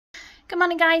Good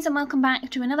morning guys, and welcome back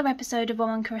to another episode of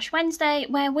Woman Crush Wednesday,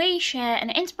 where we share an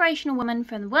inspirational woman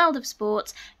from the world of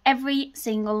sports every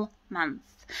single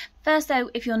month. First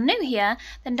though, if you're new here,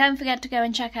 then don't forget to go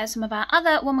and check out some of our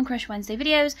other Woman Crush Wednesday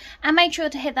videos, and make sure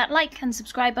to hit that like and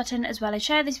subscribe button, as well as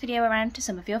share this video around to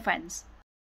some of your friends.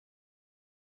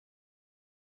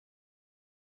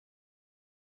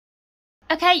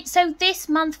 Okay, so this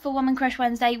month for Woman Crush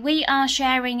Wednesday, we are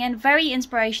sharing a very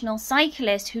inspirational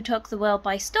cyclist who took the world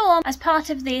by storm as part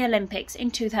of the Olympics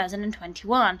in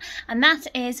 2021, and that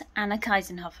is Anna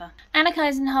Kiesenhofer. Anna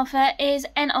Kiesenhofer is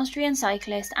an Austrian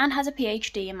cyclist and has a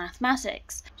PhD in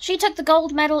mathematics. She took the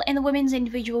gold medal in the women's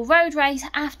individual road race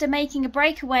after making a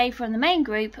breakaway from the main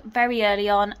group very early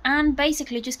on and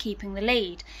basically just keeping the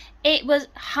lead. It was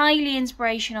highly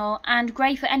inspirational and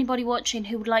great for anybody watching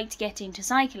who would like to get into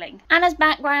cycling. Anna's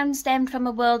background stemmed from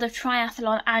a world of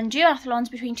triathlon and duathlons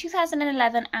between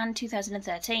 2011 and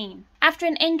 2013. After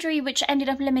an injury which ended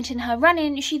up limiting her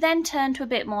running, she then turned to a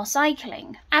bit more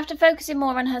cycling. After focusing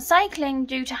more on her cycling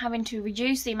due to having to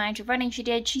reduce the amount of running she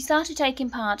did, she started taking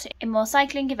part in more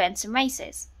cycling events and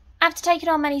races. After taking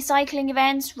on many cycling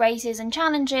events, races and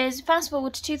challenges, fast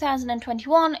forward to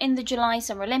 2021 in the July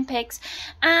Summer Olympics,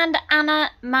 and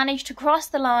Anna managed to cross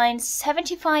the line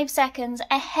 75 seconds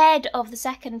ahead of the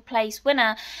second place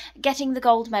winner, getting the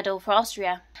gold medal for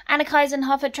Austria. Anna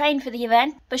Kiesenhofer trained for the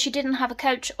event, but she didn't have a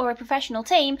coach or a professional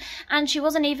team, and she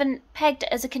wasn't even pegged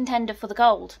as a contender for the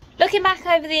gold. Looking back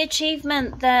over the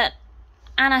achievement that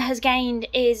Anna has gained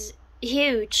is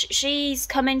huge. She's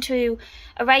come into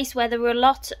a race where there were a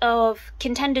lot of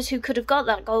contenders who could have got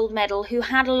that gold medal, who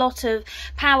had a lot of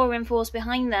power and force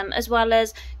behind them, as well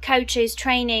as coaches,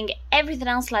 training, everything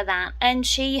else like that. And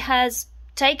she has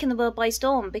taken the world by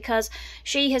storm because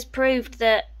she has proved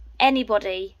that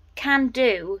anybody can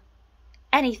do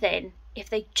anything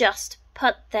if they just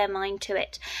put their mind to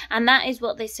it. And that is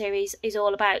what this series is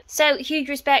all about. So huge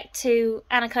respect to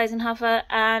Anna Kiesenhofer,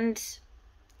 and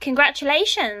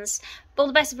congratulations. All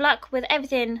the best of luck with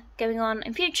everything going on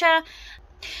in future.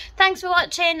 Thanks for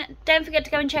watching. Don't forget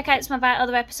to go and check out some of our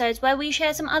other episodes where we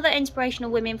share some other inspirational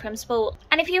women from sport.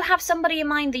 And if you have somebody in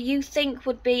mind that you think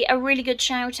would be a really good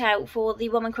shout out for the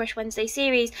Woman Crush Wednesday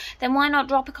series, then why not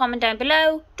drop a comment down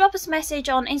below, drop us a message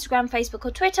on Instagram, Facebook or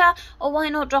Twitter, or why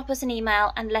not drop us an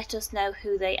email and let us know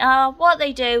who they are, what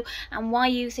they do and why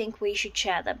you think we should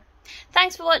share them.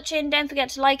 Thanks for watching. Don't forget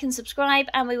to like and subscribe,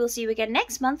 and we will see you again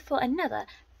next month for another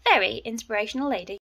very inspirational lady.